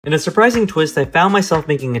In a surprising twist, I found myself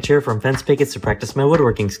making a chair from fence pickets to practice my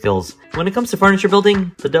woodworking skills. When it comes to furniture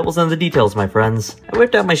building, the devil's in the details, my friends. I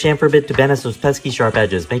whipped out my chamfer bit to banish those pesky sharp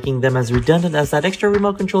edges, making them as redundant as that extra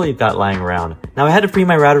remote control you've got lying around. Now I had to free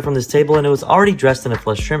my router from this table and it was already dressed in a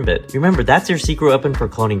flush trim bit. Remember, that's your secret weapon for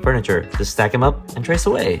cloning furniture. Just stack them up and trace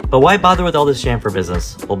away. But why bother with all this chamfer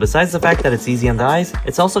business? Well, besides the fact that it's easy on the eyes,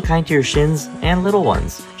 it's also kind to your shins and little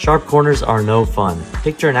ones. Sharp corners are no fun.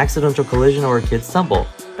 Picture an accidental collision or a kid's tumble.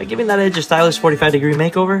 By giving that edge a stylish 45-degree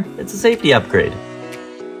makeover, it's a safety upgrade.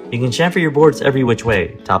 You can chamfer your boards every which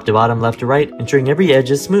way, top to bottom, left to right, ensuring every edge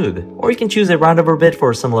is smooth. Or you can choose a roundover bit for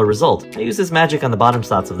a similar result. I use this magic on the bottom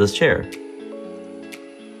slots of this chair.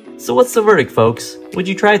 So what's the verdict, folks? Would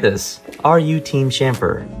you try this? Are you Team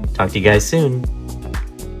Chamfer? Talk to you guys soon.